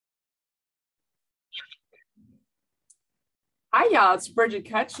Hi, y'all. It's Bridget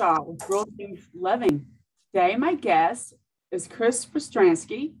Cutshaw with World Youth Living. Today, my guest is Chris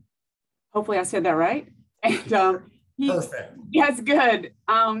Bystriansky. Hopefully, I said that right. And he, Perfect. yes, good.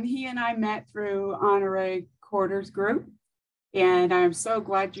 He and I met through Honorary Quarters Group, and I'm so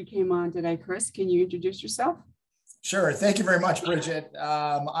glad you came on today, Chris. Can you introduce yourself? Sure. Thank you very much, Bridget.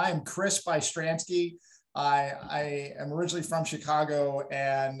 I am Chris Bystriansky. I am originally from Chicago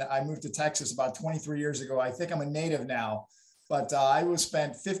and I moved to Texas about 23 years ago. I think I'm a native now, but I was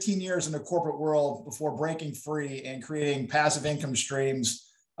spent 15 years in the corporate world before breaking free and creating passive income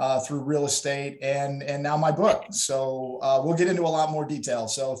streams through real estate and now my book. So we'll get into a lot more detail.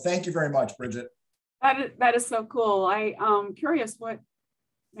 So thank you very much, Bridget. That is so cool. I'm curious what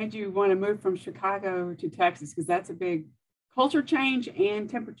made you want to move from Chicago to Texas? Because that's a big culture change and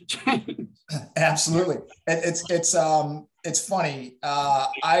temperature change. Absolutely. It's funny.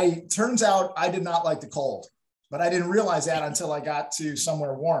 I turns out I did not like the cold, but I didn't realize that until I got to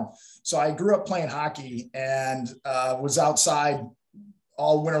somewhere warm. So I grew up playing hockey and was outside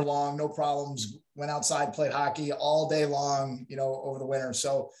all winter long, no problems. Went outside, played hockey all day long, over the winter.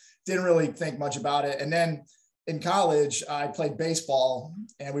 So didn't really think much about it. And then in college, I played baseball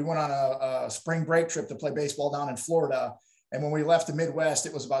and we went on a spring break trip to play baseball down in Florida. And when we left the Midwest,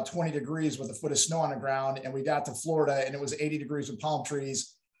 it was about 20 degrees with a foot of snow on the ground. And we got to Florida and it was 80 degrees with palm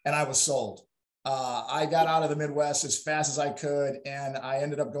trees and I was sold. I got out of the Midwest as fast as I could. And I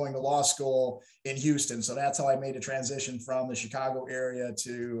ended up going to law school in Houston. So that's how I made a transition from the Chicago area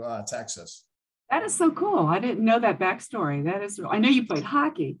to Texas. That is so cool. I didn't know that backstory. I know you played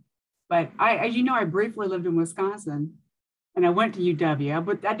hockey, but as you know, I briefly lived in Wisconsin and I went to UW,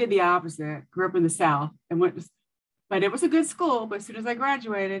 but I did the opposite, grew up in the South and but it was a good school. But as soon as I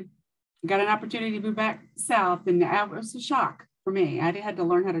graduated, I got an opportunity to move back south, and it was a shock for me. I had to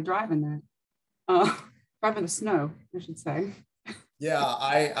learn how to drive in that, drive in the snow, I should say. Yeah,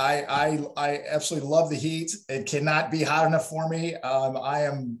 I absolutely love the heat. It cannot be hot enough for me. I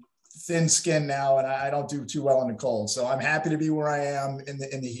am thin-skinned now, and I don't do too well in the cold. So I'm happy to be where I am in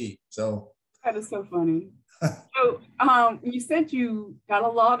the heat. So that is so funny. So you said you got a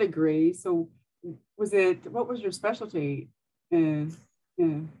law degree. So what was your specialty in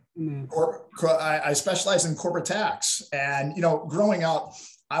I specialize in corporate tax. And, growing up,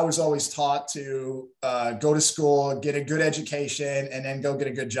 I was always taught to go to school, get a good education, and then go get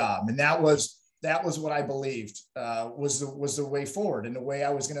a good job. And that was what I believed was the way forward and the way I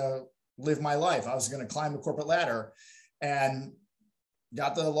was going to live my life. I was going to climb the corporate ladder and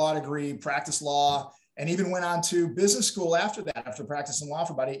got the law degree, practiced law, and even went on to business school after that. After practicing law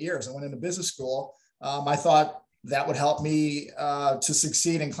for about 8 years, I went into business school. I thought that would help me to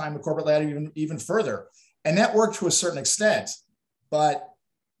succeed and climb the corporate ladder even further. And that worked to a certain extent, but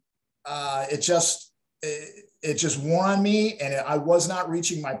it just wore on me, and I was not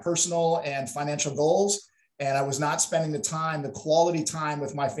reaching my personal and financial goals. And I was not spending the quality time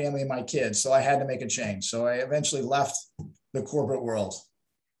with my family and my kids. So I had to make a change. So I eventually left the corporate world.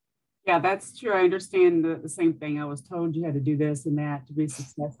 Yeah, that's true. I understand the same thing. I was told you had to do this and that to be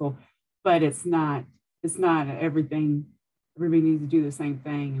successful, but it's not everything. Everybody needs to do the same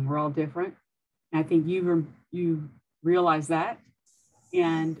thing, and we're all different. And I think you realize that.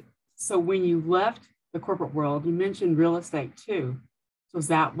 And so when you left the corporate world, you mentioned real estate too. So is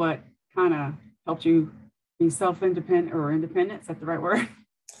that what kind of helped you be self-independent or independent? Is that the right word?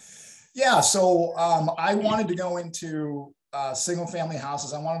 Yeah. So I wanted to go into single family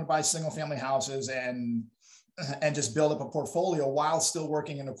houses. I wanted to buy single family houses and just build up a portfolio while still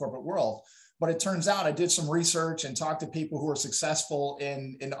working in the corporate world. But it turns out I did some research and talked to people who are successful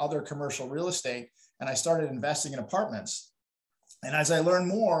in other commercial real estate. And I started investing in apartments. And as I learned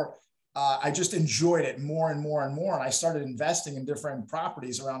more, I just enjoyed it more and more and more. And I started investing in different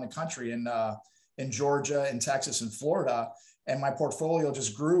properties around the country in Georgia, in Texas, and Florida. And my portfolio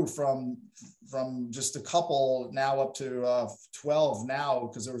just grew from just a couple now up to 12 now,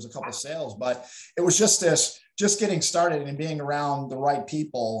 because there was a couple sales. But it was just getting started and being around the right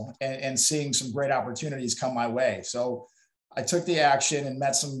people and seeing some great opportunities come my way. So I took the action and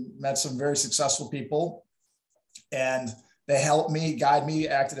met some very successful people, and they helped me, guide me,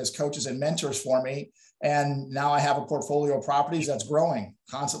 acted as coaches and mentors for me. And now I have a portfolio of properties that's growing,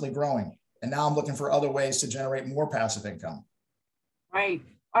 constantly growing. And now I'm looking for other ways to generate more passive income. Right.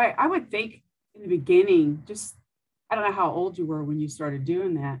 I would think in the beginning, I don't know how old you were when you started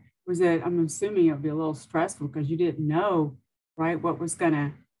doing that. I'm assuming it would be a little stressful because you didn't know, right, what was going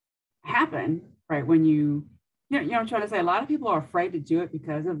to happen, right? When I'm trying to say a lot of people are afraid to do it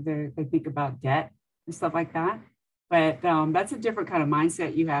because they think about debt and stuff like that. But that's a different kind of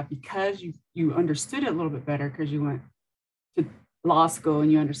mindset you have because you understood it a little bit better because you went to law school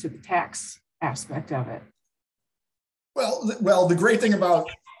and you understood the tax aspect of it. Well, the great thing about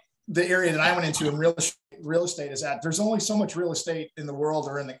the area that I went into in real estate is that there's only so much real estate in the world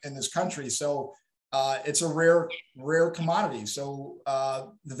or in this country. So it's a rare commodity. So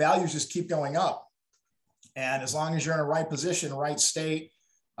the values just keep going up. And as long as you're in a right position, right state,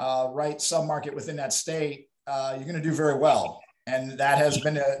 right submarket within that state, you're going to do very well. And that has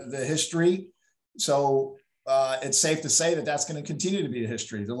been the history. So it's safe to say that that's going to continue to be the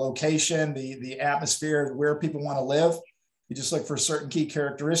history. The location, the atmosphere, where people want to live. You just look for certain key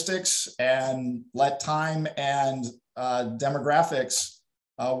characteristics and let time and demographics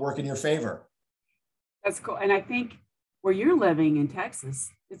work in your favor. That's cool. And I think where you're living in Texas,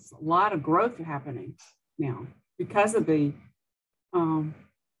 it's a lot of growth happening now because of the, I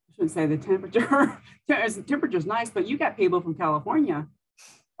shouldn't say the temperature. The temperature's nice, but you got people from California.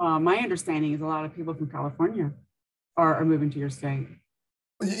 My understanding is a lot of people from California are moving to your state.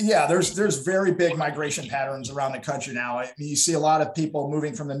 Yeah, there's very big migration patterns around the country now. I mean, you see a lot of people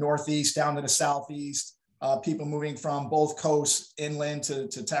moving from the Northeast down to the Southeast, people moving from both coasts inland to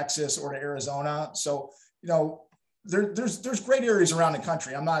Texas or to Arizona. So, you know, there's great areas around the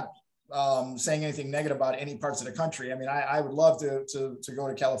country. I'm not saying anything negative about any parts of the country. I mean, I would love to go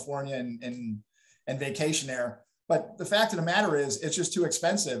to California and vacation there. But the fact of the matter is it's just too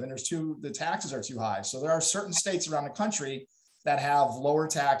expensive and the taxes are too high. So there are certain states around the country that have lower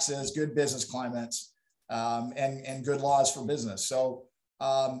taxes, good business climates, and good laws for business. So,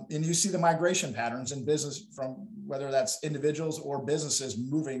 and you see the migration patterns in business from whether that's individuals or businesses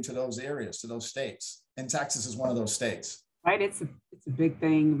moving to those areas, to those states. And Texas is one of those states. Right, it's a big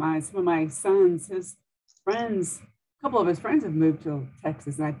thing. Some of my sons, his friends, a couple of his friends have moved to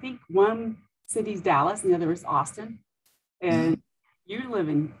Texas, and I think one city's Dallas, and the other is Austin. And you live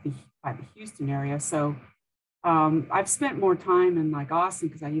by the Houston area, so. I've spent more time in like Austin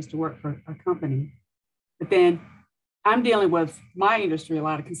because I used to work for a company, but then I'm dealing with my industry, a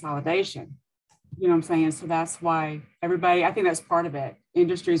lot of consolidation, you know what I'm saying? So that's why I think that's part of it.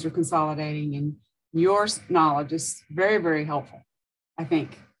 Industries are consolidating and your knowledge is very, very helpful, I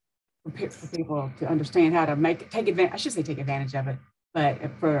think, for people to understand how to take advantage of it, but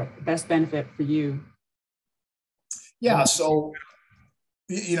for best benefit for you. Yeah. So,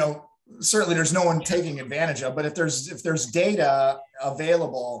 you know, certainly there's no one taking advantage of, but if there's data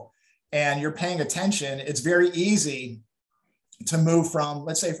available and you're paying attention, it's very easy to move from,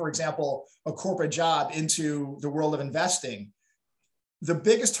 let's say, for example, a corporate job into the world of investing. The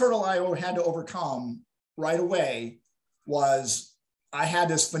biggest hurdle I had to overcome right away was I had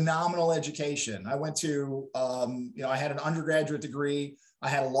this phenomenal education. I went to, I had an undergraduate degree, I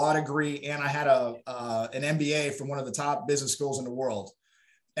had a law degree, and I had an MBA from one of the top business schools in the world.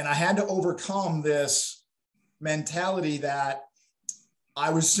 And I had to overcome this mentality that I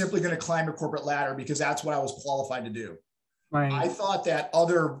was simply going to climb a corporate ladder because that's what I was qualified to do. Right. I thought that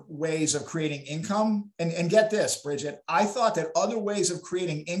other ways of creating income, and get this, Bridget, I thought that other ways of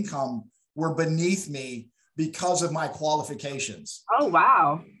creating income were beneath me because of my qualifications. Oh,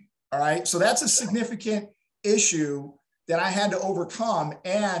 wow. All right. So that's a significant issue that I had to overcome.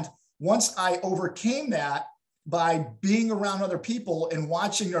 And once I overcame that, by being around other people and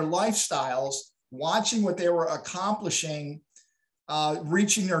watching their lifestyles, watching what they were accomplishing,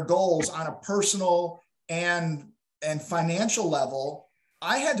 reaching their goals on a personal and financial level,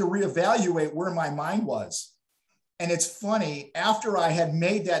 I had to reevaluate where my mind was. And it's funny, after I had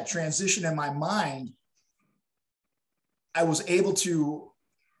made that transition in my mind, I was able to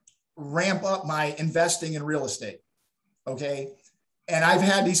ramp up my investing in real estate. Okay. And I've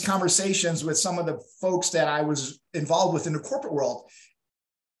had these conversations with some of the folks that I was involved with in the corporate world,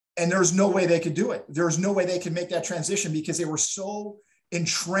 and there's no way they could do it. There's no way they could make that transition because they were so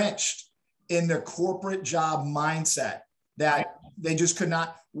entrenched in the corporate job mindset that they just could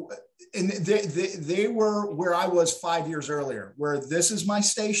not. And they were where I was 5 years earlier, where this is my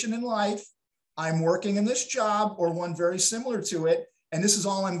station in life. I'm working in this job or one very similar to it, and this is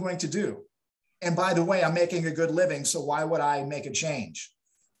all I'm going to do. And by the way, I'm making a good living, so why would I make a change?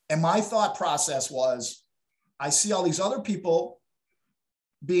 And my thought process was, I see all these other people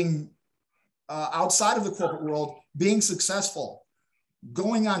being outside of the corporate world, being successful,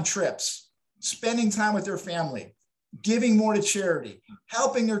 going on trips, spending time with their family, giving more to charity,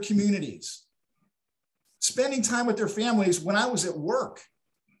 helping their communities, spending time with their families when I was at work.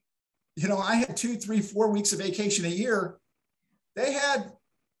 You know, I had 2, 3, 4 weeks of vacation a year. They had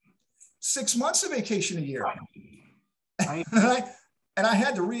 6 months of vacation a year. Right. and I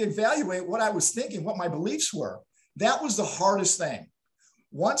had to reevaluate what I was thinking, what my beliefs were. That was the hardest thing.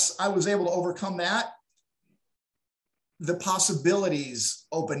 Once I was able to overcome that, the possibilities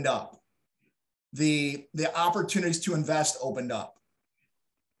opened up. The opportunities to invest opened up.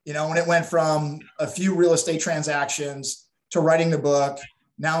 You know, when it went from a few real estate transactions to writing the book,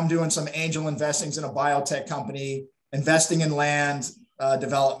 now I'm doing some angel investings in a biotech company, investing in land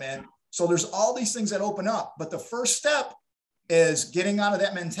development. So there's all these things that open up. But the first step is getting out of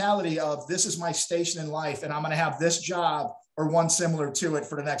that mentality of this is my station in life and I'm going to have this job or one similar to it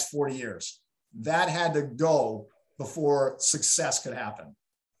for the next 40 years. That had to go before success could happen.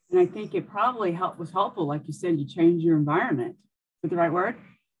 And I think it probably was helpful, like you said, you change your environment, is the right word,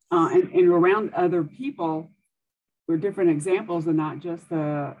 and around other people were different examples and not just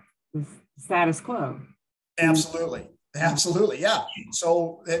the status quo. Absolutely. Absolutely. Yeah.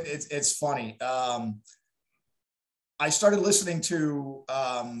 So it's funny. I started listening to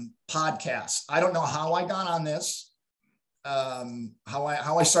podcasts. I don't know how I got on this, how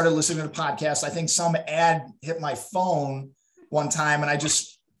I started listening to podcasts. I think some ad hit my phone one time and I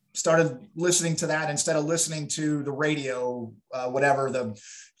just started listening to that instead of listening to the radio, whatever, the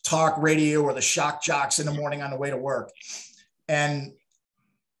talk radio or the shock jocks in the morning on the way to work. And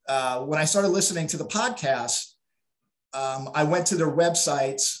when I started listening to the podcast, I went to their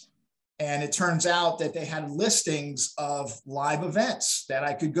websites and it turns out that they had listings of live events that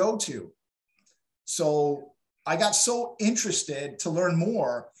I could go to. So I got so interested to learn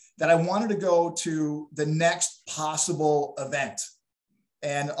more that I wanted to go to the next possible event.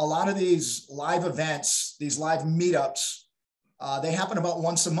 And a lot of these live events, these live meetups, they happen about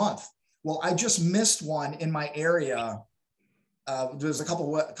once a month. Well, I just missed one in my area. There's a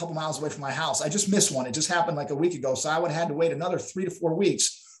couple miles away from my house. I just missed one. It just happened like a week ago. So I would have had to wait another 3 to 4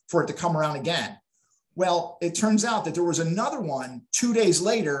 weeks for it to come around again. Well, it turns out that there was another one 2 days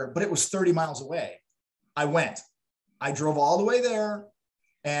later, but it was 30 miles away. I went. I drove all the way there.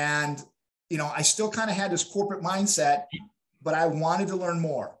 And, you know, I still kind of had this corporate mindset, but I wanted to learn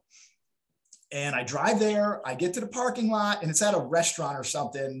more. And I drive there, I get to the parking lot, and it's at a restaurant or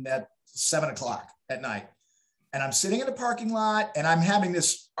something at 7 o'clock at night. And I'm sitting in the parking lot and I'm having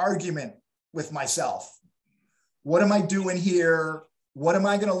this argument with myself. What am I doing here? What am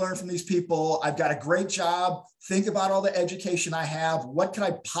I going to learn from these people? I've got a great job. Think about all the education I have. What could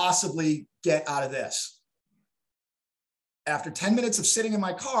I possibly get out of this? After 10 minutes of sitting in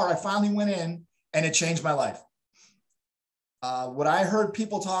my car, I finally went in and it changed my life. What I heard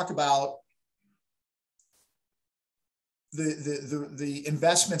people talk about, the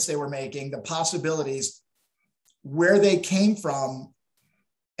investments they were making, the possibilities, where they came from,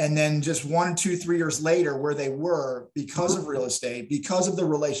 and then just 1, 2, 3 years later, where they were because of real estate, because of the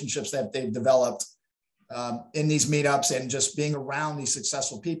relationships that they've developed in these meetups and just being around these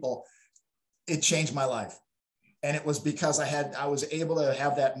successful people, it changed my life. And it was because I was able to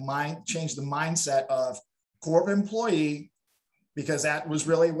have that change the mindset of corporate employee, because that was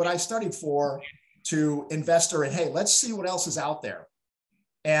really what I studied for, to investor in, hey, let's see what else is out there.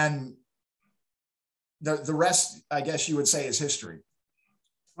 And the rest, I guess you would say, is history.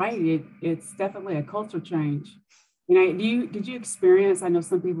 Right. It's definitely a culture change. You know, did you experience, I know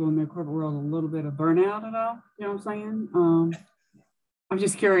some people in the corporate world, a little bit of burnout at all? You know what I'm saying? I'm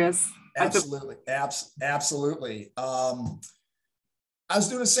just curious. Absolutely. Absolutely. I was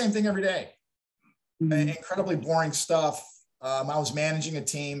doing the same thing every day. Mm-hmm. Incredibly boring stuff. I was managing a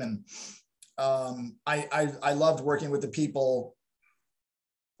team and I loved working with the people,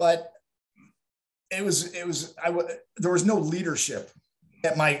 but there was no leadership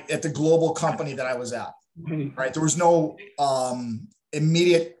at the global company that I was at. Right. There was no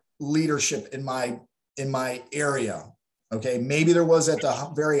immediate leadership in my area. Okay. Maybe there was at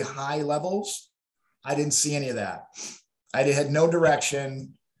the very high levels. I didn't see any of that. I had no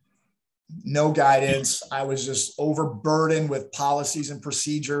direction, no guidance. I was just overburdened with policies and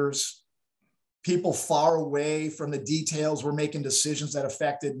procedures. People far away from the details were making decisions that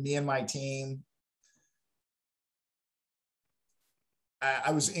affected me and my team.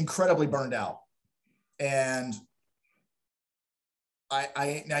 I was incredibly burned out. And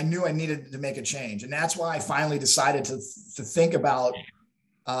I knew I needed to make a change. And that's why I finally decided to think about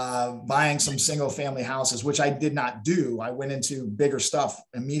buying some single family houses, which I did not do. I went into bigger stuff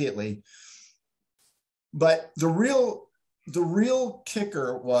immediately. But the real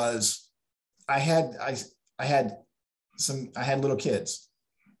kicker was I had little kids.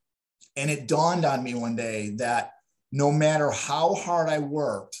 And it dawned on me one day that no matter how hard I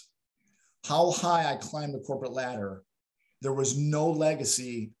worked, how high I climbed the corporate ladder, there was no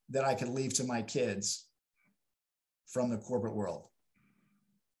legacy that I could leave to my kids from the corporate world.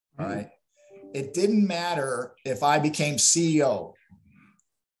 All right. It didn't matter if I became CEO.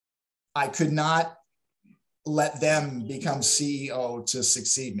 I could not let them become CEO to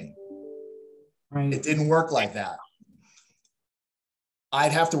succeed me. Right. It didn't work like that.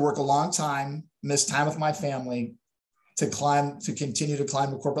 I'd have to work a long time, miss time with my family to continue to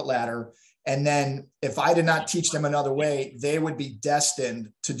climb the corporate ladder. And then if I did not teach them another way, they would be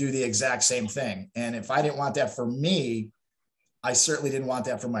destined to do the exact same thing. And if I didn't want that for me, I certainly didn't want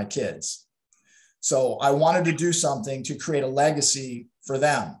that for my kids. So I wanted to do something to create a legacy for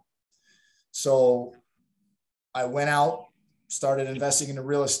them. So I went out, started investing into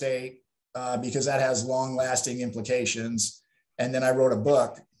real estate because that has long-lasting implications. And then I wrote a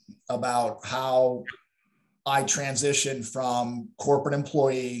book about how I transitioned from corporate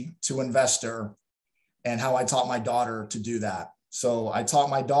employee to investor and how I taught my daughter to do that. So I taught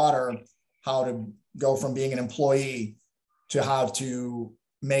my daughter how to go from being an employee to how to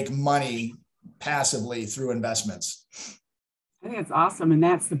make money passively through investments. I think it's awesome. And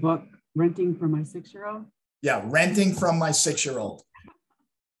that's the book, Renting from My 6-Year-Old. Yeah, Renting from My 6-Year-Old.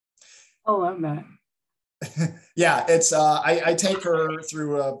 I love that. Yeah, it's I take her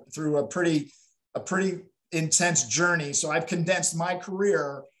through a pretty intense journey. So I've condensed my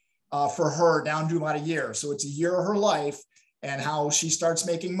career for her down to about a year. So it's a year of her life and how she starts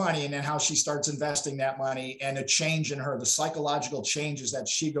making money and then how she starts investing that money and a change in her, the psychological changes that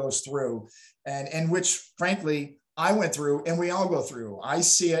she goes through and which frankly I went through and we all go through. I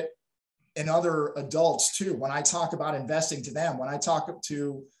see it in other adults too. When I talk about investing to them, when I talk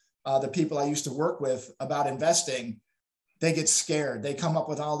to the people I used to work with about investing, they get scared. They come up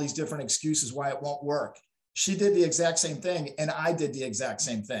with all these different excuses why it won't work. She did the exact same thing, and I did the exact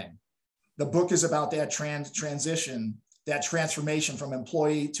same thing. The book is about that transition, that transformation from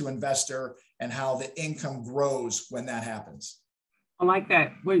employee to investor, and how the income grows when that happens. I like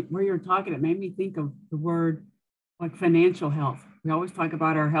that. Where you're talking, it made me think of the word like financial health. We always talk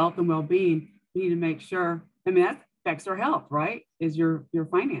about our health and well-being. We need to make sure, I mean, that affects our health, right? Is your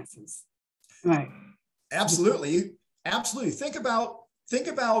finances, right? Absolutely. Absolutely. Think about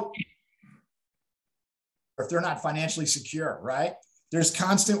if they're not financially secure, right? There's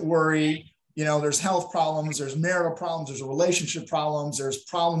constant worry, there's health problems, there's marital problems, there's relationship problems, there's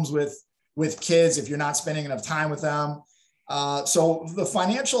problems with kids if you're not spending enough time with them. So the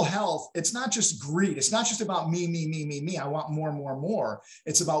financial health, it's not just greed. It's not just about me. I want more and more and more.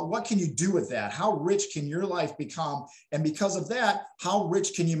 It's about what can you do with that? How rich can your life become? And because of that, how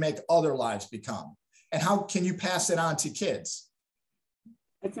rich can you make other lives become? And how can you pass it on to kids?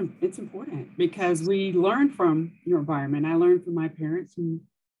 It's important because we learn from your environment. I learned from my parents and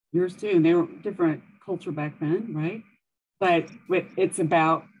yours too. And they were different culture back then, right? But it's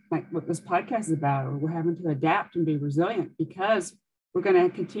about like what this podcast is about. We're having to adapt and be resilient because we're going to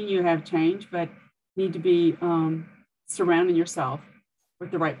continue to have change, but need to be surrounding yourself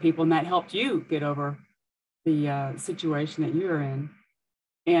with the right people. And that helped you get over the situation that you're in.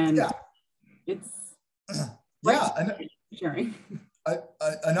 And yeah. It's sharing.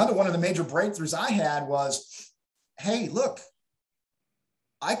 Another one of the major breakthroughs I had was, hey, look,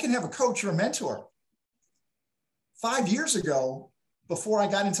 I can have a coach or a mentor. 5 years ago, before I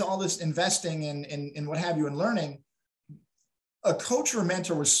got into all this investing and what have you and learning, a coach or a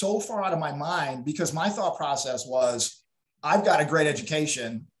mentor was so far out of my mind because my thought process was, I've got a great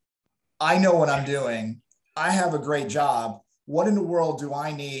education. I know what I'm doing. I have a great job. What in the world do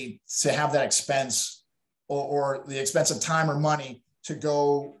I need to have that expense or the expense of time or money to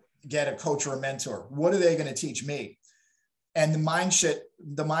go get a coach or a mentor? What are they going to teach me? And the mind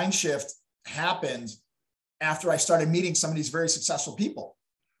shift happened after I started meeting some of these very successful people.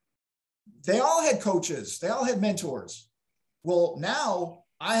 They all had coaches. They all had mentors. Well, now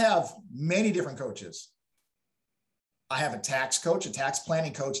I have many different coaches. I have a tax coach, a tax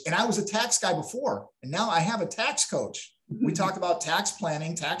planning coach, and I was a tax guy before, and now I have a tax coach. We talk about tax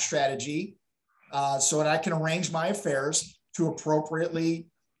planning, tax strategy, so that I can arrange my affairs to appropriately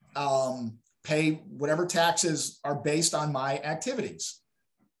pay whatever taxes are based on my activities.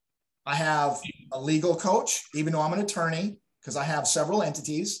 I have a legal coach, even though I'm an attorney, because I have several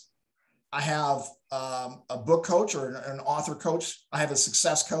entities. I have a book coach or an author coach. I have a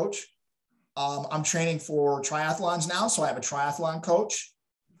success coach. I'm training for triathlons now, so I have a triathlon coach.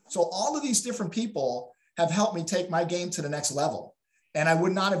 So all of these different people have helped me take my game to the next level. And I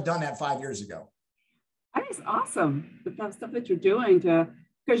would not have done that 5 years ago. I think it's awesome, the stuff that you're doing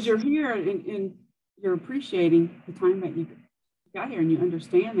because you're here and you're appreciating the time that you got here and you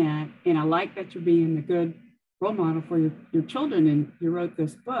understand that. And I like that you're being a good role model for your children and you wrote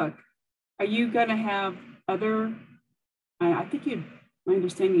this book. Are you going to have other, I think my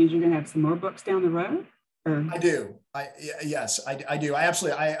understanding is you're going to have some more books down the road? Or, I do. Yes, I do. I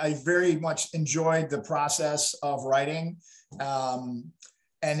absolutely, I very much enjoyed the process of writing. And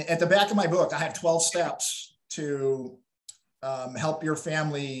at the back of my book, I have 12 steps to help your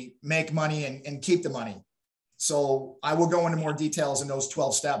family make money and keep the money. So I will go into more details in those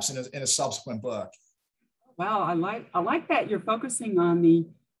 12 steps in a subsequent book. wow, I like that you're focusing on the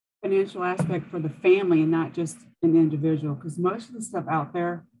financial aspect for the family and not just an individual, because most of the stuff out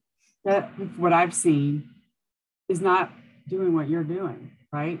there, that what I've seen, is not doing what you're doing,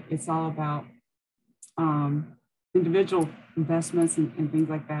 right? It's all about individual investments and things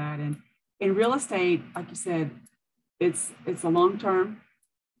like that. And in real estate, like you said, it's a long-term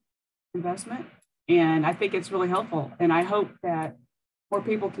investment. And I think it's really helpful. And I hope that more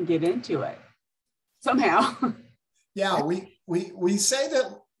people can get into it somehow. Yeah, we say that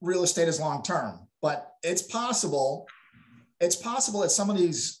real estate is long-term, but it's possible that some of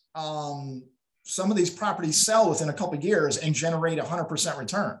these properties sell within a couple of years and generate 100%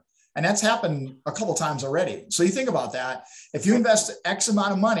 return. And that's happened a couple of times already. So you think about that. If you invest X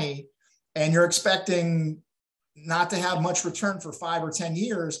amount of money and you're expecting not to have much return for 5 or 10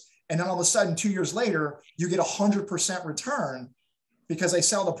 years, and then all of a sudden 2 years later, you get 100% return because they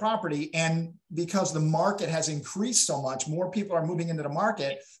sell the property, and because the market has increased so much, more people are moving into the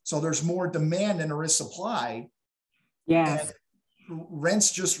market. So there's more demand than there is supply. Yes. And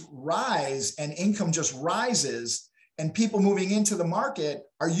rents just rise and income just rises, and people moving into the market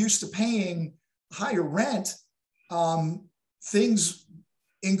are used to paying higher rent. Things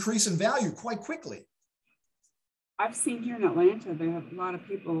increase in value quite quickly. I've seen here in Atlanta, they have a lot of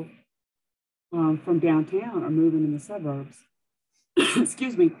people from downtown are moving in the suburbs.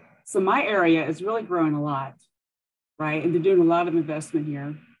 Excuse me. So my area is really growing a lot, right? And they're doing a lot of investment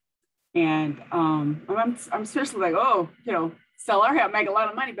here. And I'm seriously like, oh, sell our house, make a lot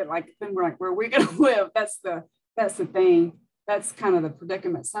of money, but like then we're like, where are we going to live? That's the thing. That's kind of the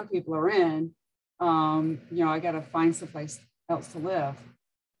predicament some people are in. I got to find someplace else to live.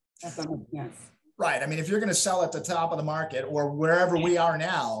 That's what makes sense. Right. I mean, if you're going to sell at the top of the market or wherever we are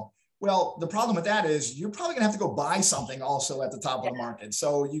now, well, the problem with that is you're probably going to have to go buy something also at the top of the market.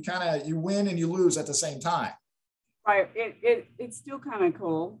 So you win and you lose at the same time. Right. It's still kind of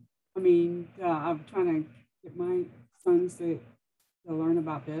cool. I mean, I'm trying to get my sons to learn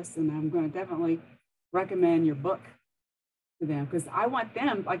about this, and I'm going to definitely recommend your book to them because I want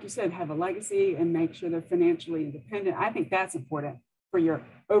them, like you said, have a legacy and make sure they're financially independent. I think that's important for your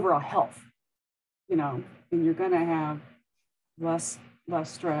overall health, and you're going to have less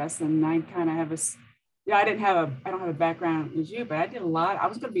stress. And I kind of have I don't have a background as you, but I did a lot. I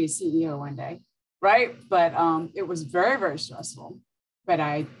was going to be a CEO one day, right? But it was very, very stressful. But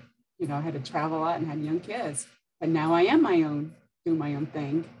I had to travel a lot and had young kids. But now I am doing my own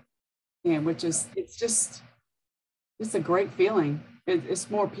thing. And it's a great feeling. It's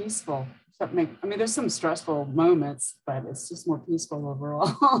more peaceful. There's some stressful moments, but it's just more peaceful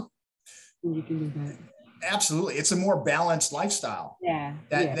overall. You can do that. Absolutely. It's a more balanced lifestyle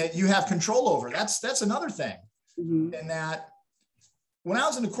that you have control over. That's another thing. Mm-hmm. And that when I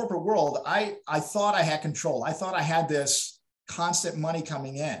was in the corporate world, I thought I had control. I thought I had this constant money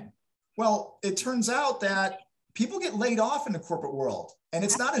coming in. Well, it turns out that people get laid off in the corporate world, and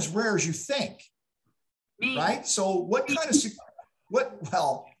it's not as rare as you think. Right? So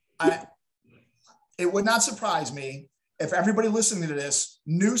it would not surprise me if everybody listening to this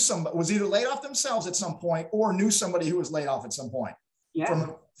knew somebody was either laid off themselves at some point or knew somebody who was laid off at some point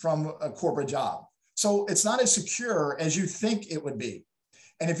from a corporate job. So it's not as secure as you think it would be.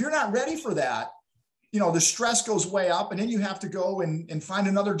 And if you're not ready for that, the stress goes way up, and then you have to go and find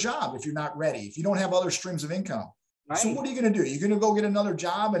another job if you're not ready, if you don't have other streams of income. Right. So what are you going to do? You're going to go get another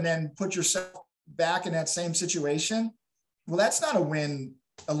job and then put yourself back in that same situation? Well, that's not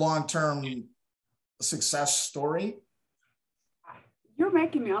a long-term success story. You're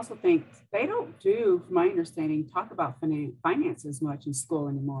making me also think they don't do, from my understanding, talk about finances much in school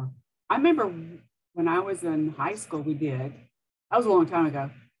anymore. I remember when I was in high school, we did. That was a long time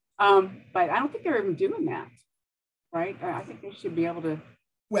ago. But I don't think they're even doing that, right? I think they should be able to.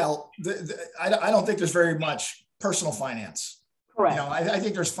 Well, I don't think there's very much personal finance. Correct. I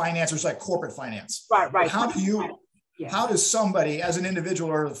think there's finance, there's like corporate finance. Right. But how does somebody as an individual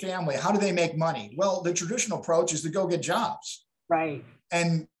or a family, how do they make money? Well, the traditional approach is to go get jobs. Right.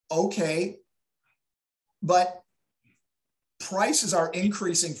 And but prices are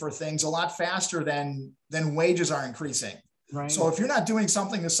increasing for things a lot faster than wages are increasing. Right. So if you're not doing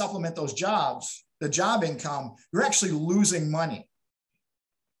something to supplement those jobs, the job income, you're actually losing money.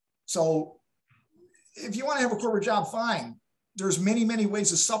 So if you want to have a corporate job, fine. There's many, many ways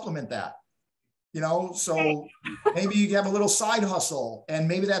to supplement that. So maybe you have a little side hustle, and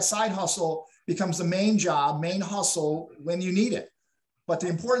maybe that side hustle becomes the main job, main hustle when you need it. But the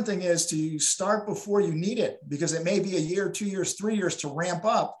important thing is to start before you need it, because it may be a year, 2 years, 3 years to ramp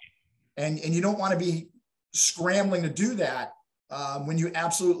up. And you don't want to be scrambling to do that when you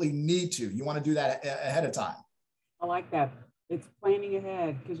absolutely need to. You want to do that ahead of time. I like that. It's planning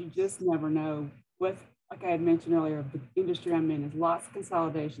ahead, because you just never know. Like I had mentioned earlier, the industry I'm in is lots of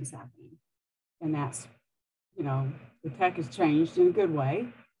consolidations happening. And that's, the tech has changed in a good way,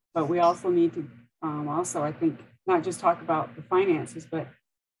 but we also need to I think, not just talk about the finances, but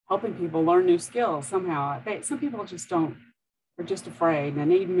helping people learn new skills somehow. Some people just are just afraid,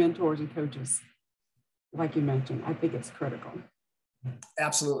 and they need mentors and coaches. Like you mentioned, I think it's critical.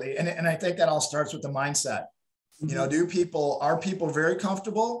 Absolutely. And I think that all starts with the mindset. Mm-hmm. Are people very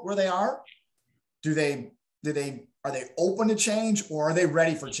comfortable where they are? Are they open to change, or are they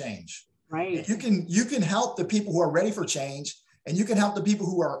ready for change? Right. You can help the people who are ready for change, and you can help the people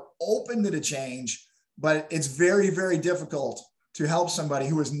who are open to the change, but it's very, very difficult to help somebody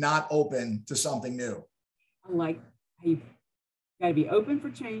who is not open to something new. I like how you got to be open for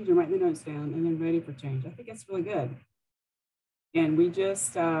change and write the notes down, and then ready for change. I think that's really good. And we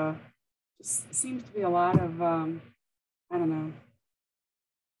just seems to be a lot of, I don't know,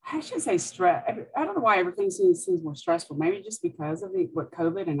 I should say stress. I don't know why everything seems more stressful. Maybe just because of what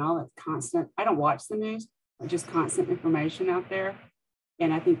COVID and all that constant. I don't watch the news, but just constant information out there.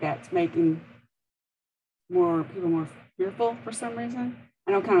 And I think that's making people more fearful for some reason.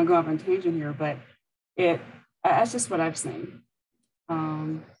 I don't kind of go off on tangent here, but that's just what I've seen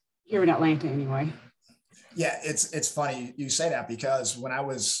here in Atlanta anyway. Yeah, it's funny you say that, because when I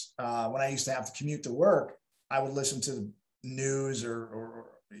used to have to commute to work, I would listen to the news or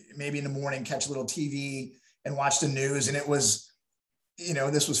maybe in the morning catch a little TV and watch the news, and it was,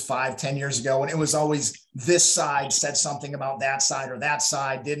 this was 5-10 years ago, and it was always this side said something about that side, or that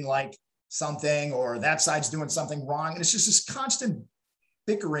side didn't like something, or that side's doing something wrong, and it's just this constant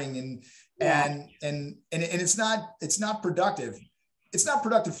bickering and it's not productive. It's not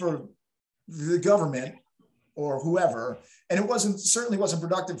productive for the government or whoever. And it certainly wasn't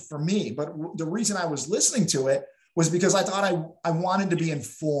productive for me. But the reason I was listening to it was because I thought I wanted to be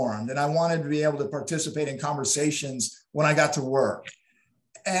informed, and I wanted to be able to participate in conversations when I got to work.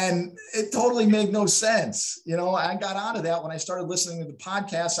 And it totally made no sense. I got out of that when I started listening to the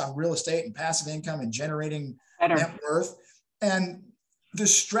podcasts on real estate and passive income and generating net worth. And the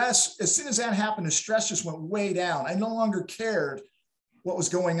stress, as soon as that happened, the stress just went way down. I no longer cared what was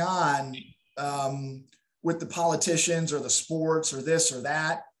going on with the politicians or the sports or this or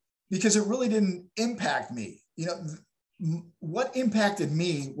that, because it really didn't impact me. What impacted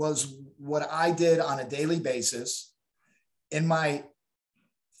me was what I did on a daily basis in my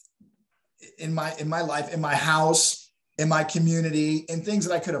life, in my house, in my community, in things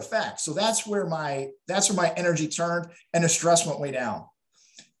that I could affect. So that's where my energy turned, and the stress went way down.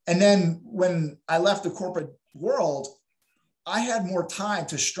 And then when I left the corporate world, I had more time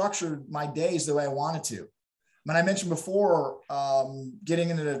to structure my days the way I wanted to. When I mentioned before, getting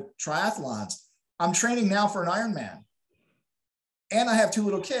into the triathlons, I'm training now for an Ironman, and I have 2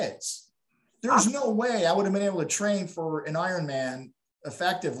 little kids. There's no way I would have been able to train for an Ironman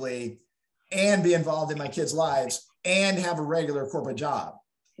effectively and be involved in my kids' lives and have a regular corporate job.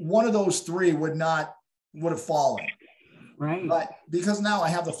 One of those 3 would have fallen. Right. But because now I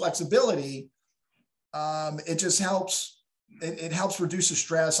have the flexibility, it just helps. It helps reduce the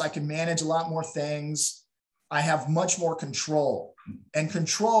stress. I can manage a lot more things. I have much more control, and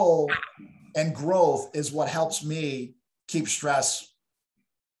growth is what helps me keep stress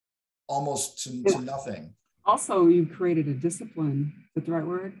almost to nothing. Also, you've created a discipline. Is that the right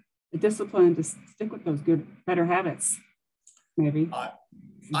word? A discipline to stick with those better habits, maybe.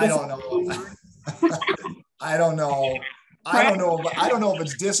 I don't know. I don't know. I don't know if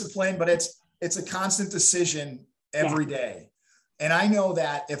it's discipline, but it's a constant decision every day. And I know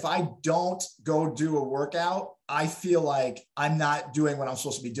that if I don't go do a workout, I feel like I'm not doing what I'm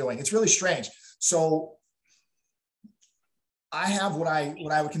supposed to be doing. It's really strange. So I have what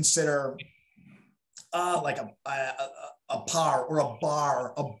I would consider like a par or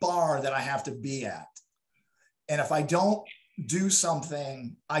a bar that I have to be at. And if I don't do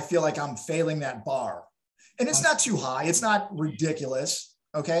something, I feel like I'm failing that bar. And it's not too high. It's not ridiculous.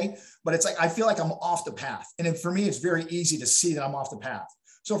 Okay. But it's like, I feel like I'm off the path. And for me, it's very easy to see that I'm off the path.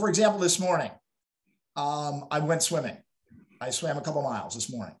 So for example, this morning, I went swimming. I swam a couple miles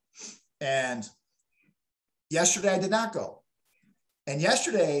this morning, and yesterday I did not go. And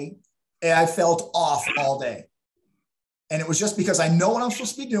yesterday I felt off all day. And it was just because I know what I'm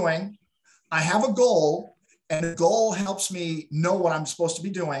supposed to be doing, I have a goal, and the goal helps me know what I'm supposed to be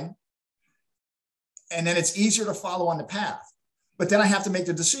doing. And then it's easier to follow on the path. But then I have to make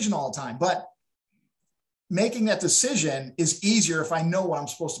the decision all the time. But making that decision is easier if I know what I'm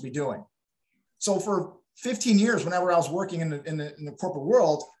supposed to be doing. So for 15 years, whenever I was working in the corporate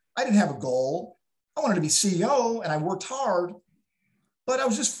world, I didn't have a goal. I wanted to be CEO, and I worked hard, but I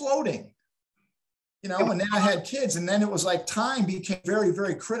was just floating, and then I had kids, and then it was like time became very,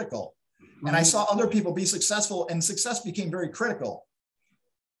 very critical. And I saw other people be successful, and success became very critical.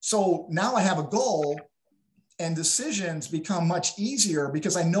 So now I have a goal, and decisions become much easier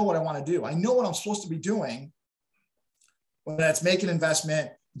because I know what I want to do. I know what I'm supposed to be doing, whether that's make an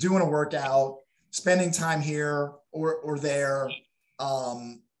investment, doing a workout, spending time here or there,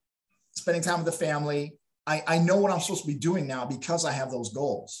 spending time with the family. I know what I'm supposed to be doing now because I have those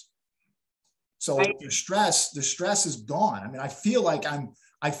goals. So the stress is gone. I mean, I feel like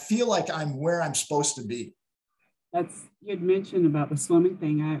I'm where I'm supposed to be. You had mentioned about the swimming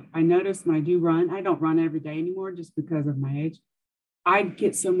thing. I noticed when I do run, I don't run every day anymore just because of my age. I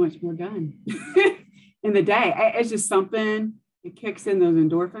get so much more done in the day. It's just something, it kicks in those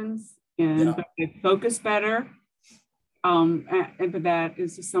endorphins and I focus better. And for that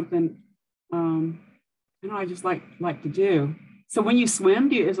is just something, I just like to do. So when you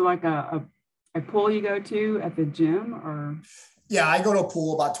swim, is it like a pool you go to at the gym or? Yeah, I go to a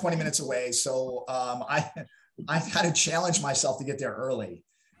pool about 20 minutes away. So I've got to challenge myself to get there early.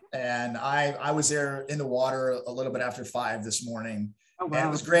 And I was there in the water a little bit after 5 this morning. Oh, wow. And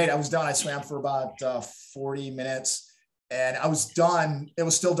it was great. I was done. I swam for about 40 minutes and I was done. It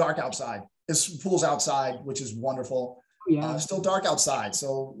was still dark outside. This pool's outside, which is wonderful. Yeah. Still dark outside.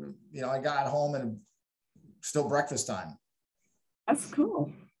 So, I got home and still breakfast time. That's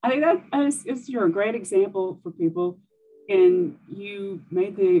cool. I think you're a great example for people. And you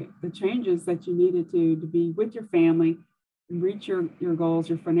made the changes that you needed to be with your family and reach your goals,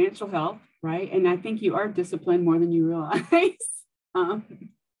 your financial health, right? And I think you are disciplined more than you realize. I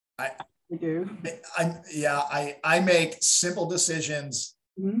do. I make simple decisions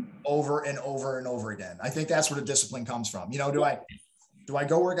over and over and over again. I think that's where the discipline comes from. Do I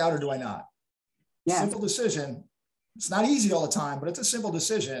go work out or do I not? Yes. Simple decision. It's not easy all the time, but it's a simple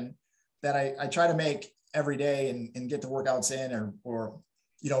decision that I try to make every day and get the workouts in or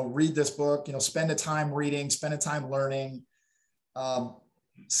read this book, spend the time reading, spend the time learning.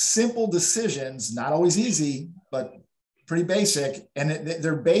 Simple decisions, not always easy, but pretty basic. And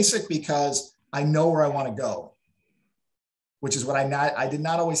they're basic because I know where I want to go, which is what I did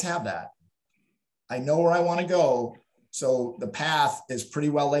not always have that. I know where I want to go. So the path is pretty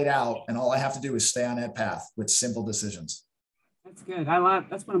well laid out and all I have to do is stay on that path with simple decisions. That's good.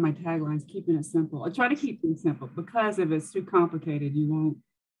 That's one of my taglines, keeping it simple. I try to keep things simple because if it's too complicated, you won't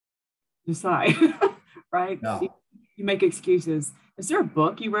decide, right? No. You make excuses. Is there a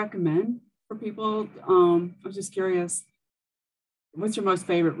book you recommend for people? I'm just curious. What's your most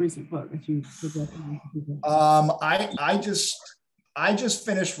favorite recent book that you would recommend for people? I just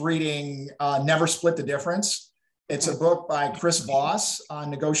finished reading Never Split the Difference. It's a book by Chris Voss on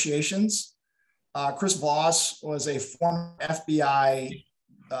negotiations. Chris Voss was a former FBI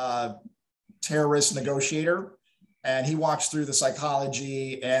terrorist negotiator, and he walks through the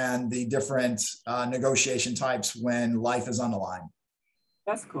psychology and the different negotiation types when life is on the line.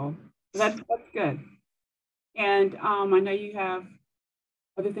 That's cool. That's good. And I know you have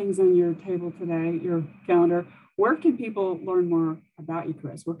other things on your table today, your calendar. Where can people learn more about you,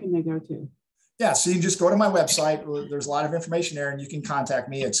 Chris? Where can they go to? Yeah, so you just go to my website. There's a lot of information there, and you can contact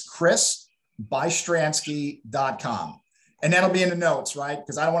me. It's Bystriansky.com. And that'll be in the notes, right?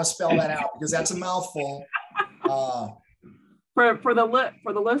 Because I don't want to spell that out because that's a mouthful. For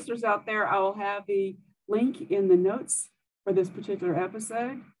the listeners out there, I will have the link in the notes for this particular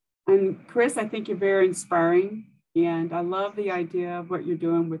episode. And Chris, I think you're very inspiring. And I love the idea of what you're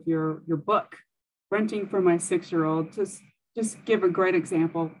doing with your book, Renting for My 6-Year-Old. Just give a great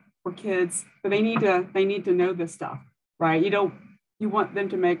example for kids. But they need to know this stuff, right? You want them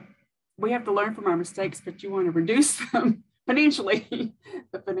to we have to learn from our mistakes, but you want to reduce them financially,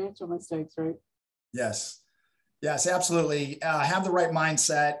 the financial mistakes, right? Yes, absolutely. Have the right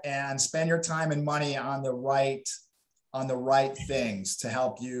mindset and spend your time and money on the right things to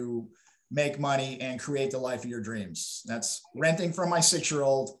help you make money and create the life of your dreams. That's Renting for My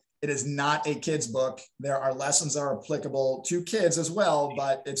 6-Year-Old. It is not a kid's book. There are lessons that are applicable to kids as well,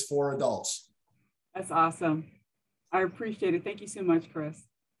 but it's for adults. That's awesome. I appreciate it. Thank you so much, Chris.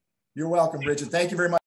 You're welcome, Bridget. Thank you very much.